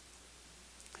area.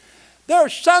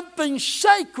 There's something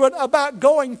sacred about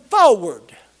going forward.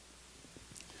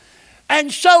 And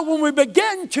so when we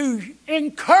begin to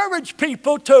encourage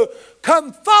people to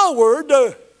come forward,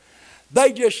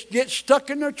 they just get stuck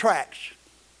in their tracks.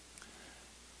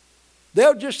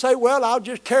 They'll just say, well, I'll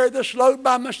just carry this load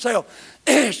by myself.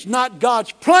 It's not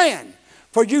God's plan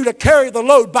for you to carry the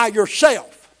load by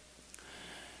yourself.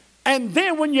 And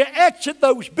then when you exit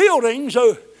those buildings,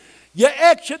 you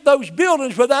exit those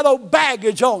buildings with that old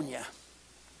baggage on you.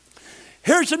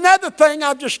 Here's another thing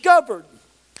I've discovered.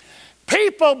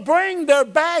 People bring their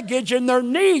baggage and their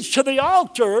needs to the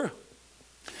altar,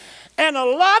 and a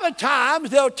lot of times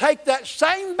they'll take that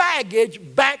same baggage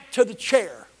back to the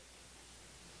chair.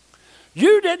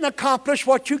 You didn't accomplish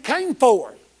what you came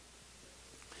for.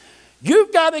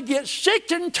 You've got to get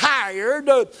sick and tired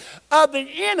of the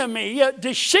enemy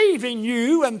deceiving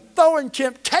you and throwing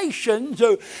temptations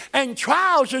and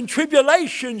trials and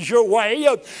tribulations your way.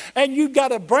 And you've got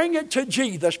to bring it to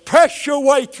Jesus. Press your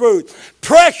way through.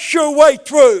 Press your way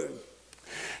through.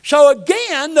 So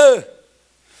again,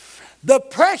 the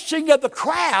pressing of the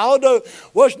crowd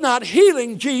was not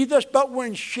healing Jesus, but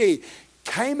when she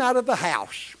came out of the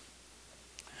house,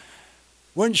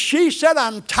 when she said,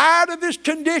 I'm tired of this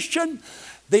condition,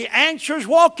 The answer's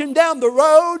walking down the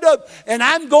road, and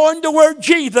I'm going to where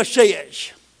Jesus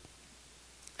is.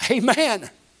 Amen.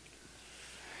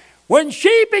 When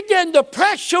she began to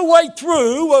press her way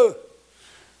through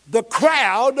the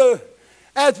crowd,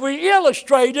 as we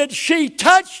illustrated, she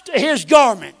touched his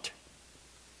garment.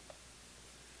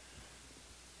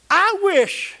 I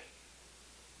wish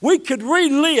we could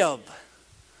relive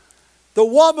the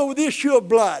woman with the issue of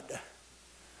blood.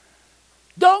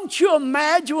 Don't you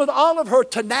imagine, with all of her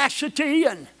tenacity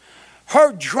and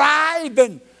her drive,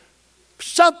 and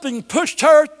something pushed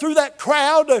her through that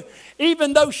crowd,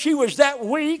 even though she was that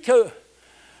weak.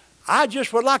 I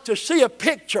just would like to see a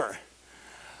picture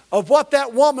of what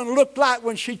that woman looked like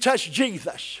when she touched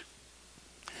Jesus.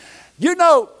 You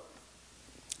know,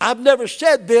 I've never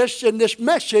said this in this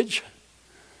message,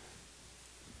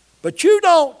 but you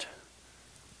don't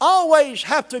always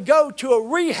have to go to a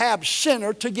rehab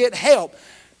center to get help.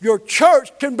 Your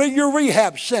church can be your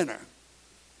rehab center.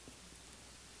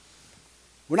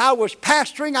 When I was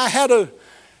pastoring, I had a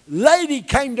lady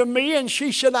came to me and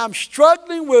she said, I'm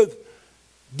struggling with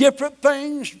different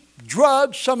things,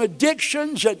 drugs, some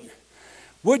addictions, and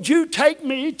would you take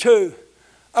me to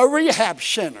a rehab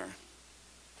center?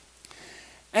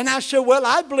 And I said, well,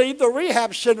 I believe the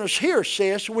rehab center's here,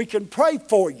 sis. We can pray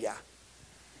for you.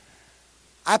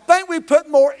 I think we put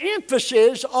more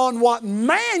emphasis on what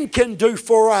man can do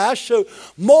for us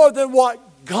more than what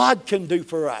God can do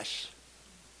for us.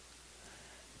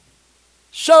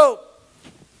 So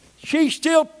she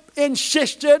still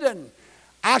insisted, and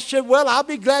I said, well, I'll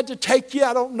be glad to take you.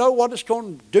 I don't know what it's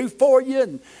going to do for you,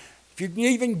 and if you can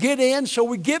even get in. So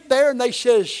we get there, and they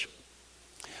says,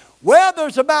 well,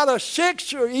 there's about a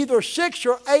 6 or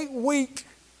 8 week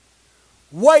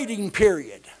waiting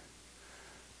period.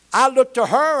 I look to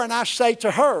her and I say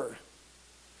to her,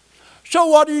 so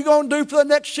what are you going to do for the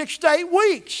next 6 to 8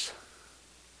 weeks?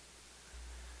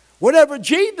 Whenever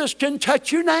Jesus can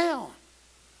touch you now.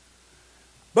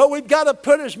 But we've got to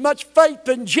put as much faith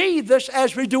in Jesus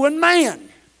as we do in man.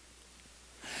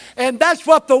 And that's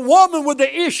what the woman with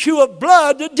the issue of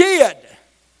blood did.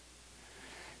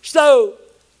 So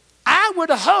I would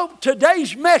hope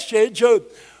today's message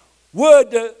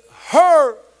would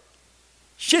her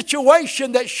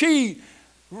situation that she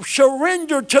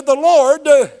surrendered to the Lord,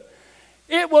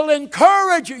 it will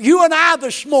encourage you and I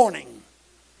this morning.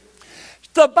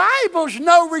 The Bible's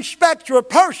no respecter of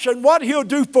person. What he'll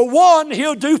do for one,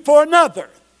 he'll do for another.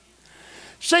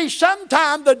 See,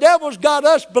 sometimes the devil's got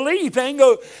us believing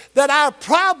that our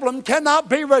problem cannot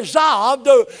be resolved,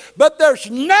 but there's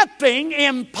nothing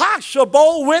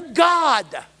impossible with God.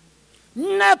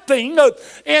 Nothing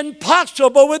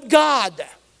impossible with God.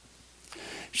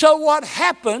 So what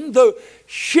happened?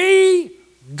 She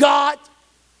got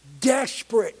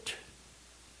desperate.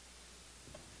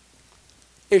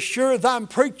 As sure as I'm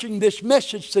preaching this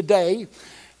message today,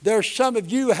 there's some of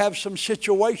you have some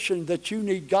situations that you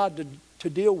need God to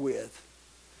deal with.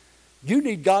 You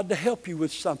need God to help you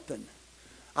with something.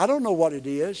 I don't know what it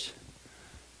is.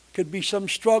 Could be some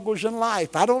struggles in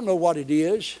life. I don't know what it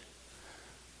is.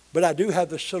 But I do have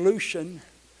the solution.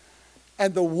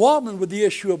 And the woman with the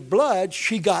issue of blood,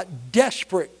 she got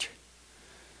desperate.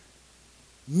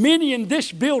 Many in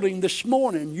this building this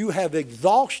morning, you have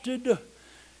exhausted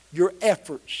your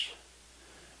efforts.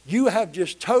 You have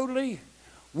just totally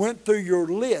went through your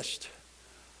list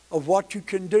of what you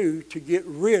can do to get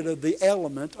rid of the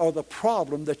element or the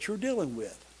problem that you're dealing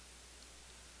with.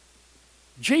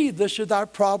 Jesus is our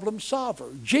problem solver.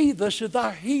 Jesus is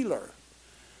our healer.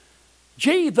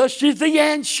 Jesus is the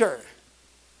answer.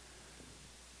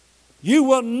 You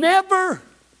will never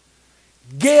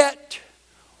get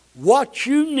what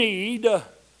you need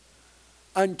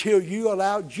until you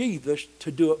allow Jesus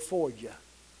to do it for you.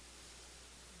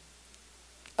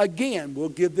 Again, we'll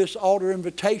give this altar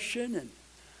invitation, and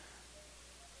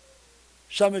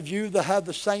some of you that have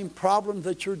the same problem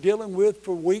that you're dealing with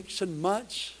for weeks and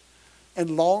months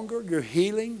and longer, you're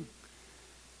healing,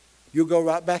 you'll go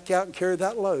right back out and carry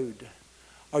that load.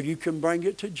 Or you can bring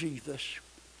it to Jesus.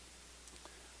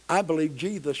 I believe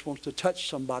Jesus wants to touch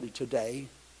somebody today.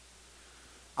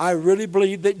 I really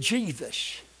believe that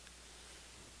Jesus,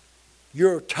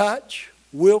 your touch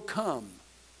will come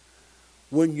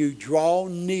when you draw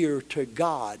near to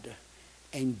God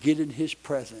and get in His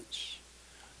presence.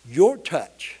 Your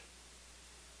touch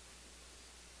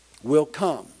will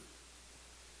come.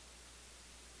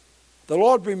 The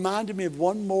Lord reminded me of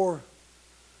one more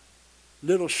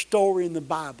little story in the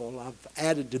Bible I've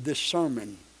added to this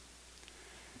sermon.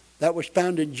 That was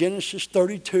found in Genesis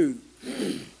 32.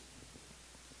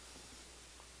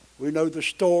 We know the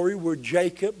story where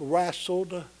Jacob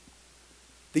wrestled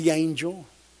the angel.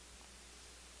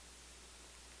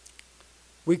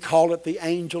 We call it the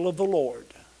angel of the Lord.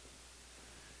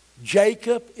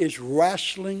 Jacob is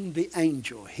wrestling the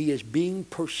angel. He is being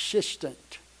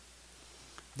persistent.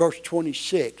 Verse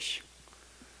 26.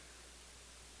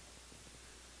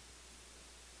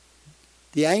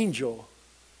 The angel,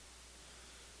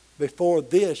 before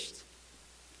this,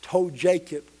 told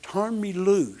Jacob, turn me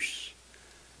loose.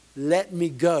 Let me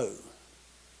go.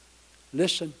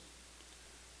 Listen.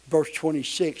 Verse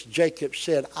 26, Jacob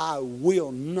said, I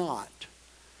will not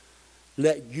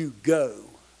let you go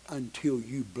until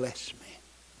you bless me.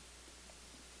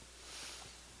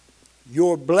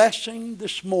 Your blessing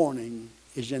this morning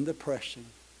is in the pressing.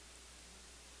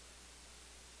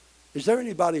 Is there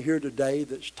anybody here today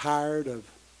that's tired of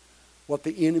what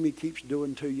the enemy keeps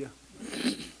doing to you?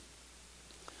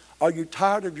 Are you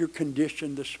tired of your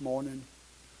condition this morning?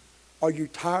 Are you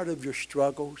tired of your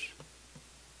struggles?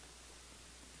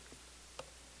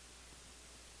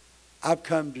 I've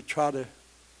come to try to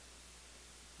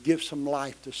give some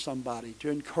life to somebody, to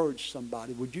encourage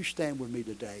somebody. Would you stand with me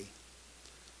today?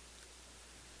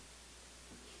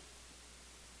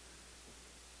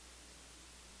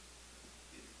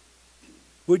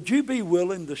 Would you be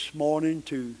willing this morning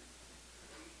to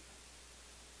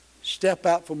step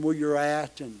out from where you're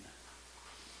at and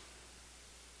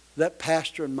let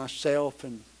Pastor and myself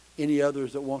and any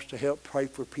others that wants to help pray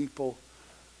for people,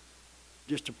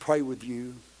 just to pray with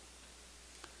you?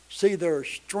 See, there is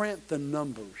strength in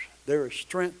numbers. There is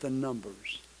strength in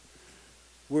numbers.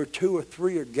 Where 2 or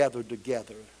 3 are gathered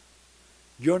together.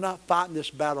 You're not fighting this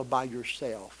battle by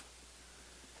yourself.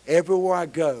 Everywhere I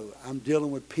go, I'm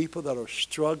dealing with people that are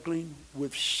struggling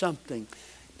with something,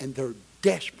 and they're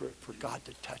desperate for God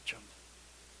to touch them.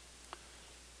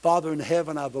 Father in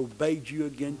heaven, I've obeyed you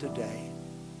again today.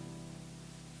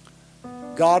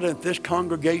 God, in this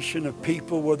congregation of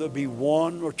people, whether it be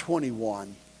 1 or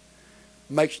 21,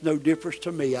 makes no difference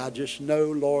to me. I just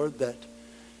know, Lord, that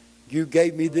you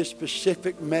gave me this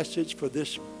specific message for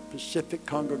this specific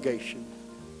congregation.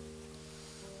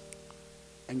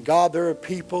 And God, there are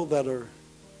people that are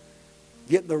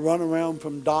getting the runaround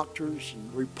from doctors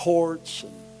and reports,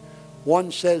 and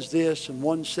one says this and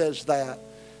one says that.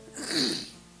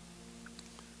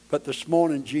 But this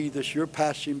morning, Jesus, you're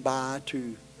passing by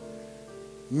to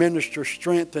minister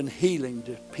strength and healing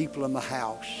to people in the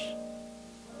house.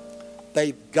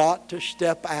 They've got to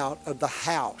step out of the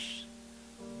house.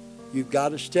 You've got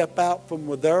to step out from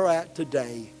where they're at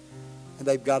today, and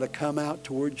they've got to come out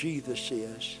to where Jesus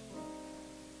is.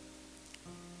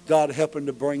 God, help them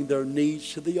to bring their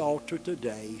needs to the altar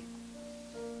today.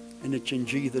 And it's in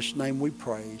Jesus' name we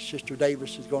pray. Sister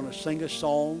Davis is going to sing a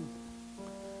song.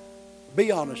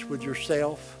 Be honest with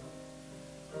yourself.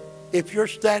 If you're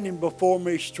standing before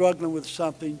me struggling with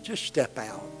something, just step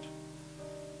out.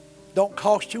 Don't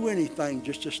cost you anything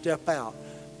just to step out.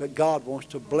 But God wants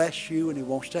to bless you and He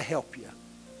wants to help you.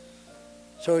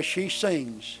 So as she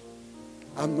sings,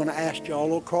 I'm going to ask you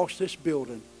all across this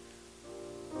building,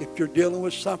 if you're dealing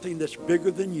with something that's bigger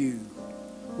than you,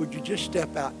 would you just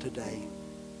step out today?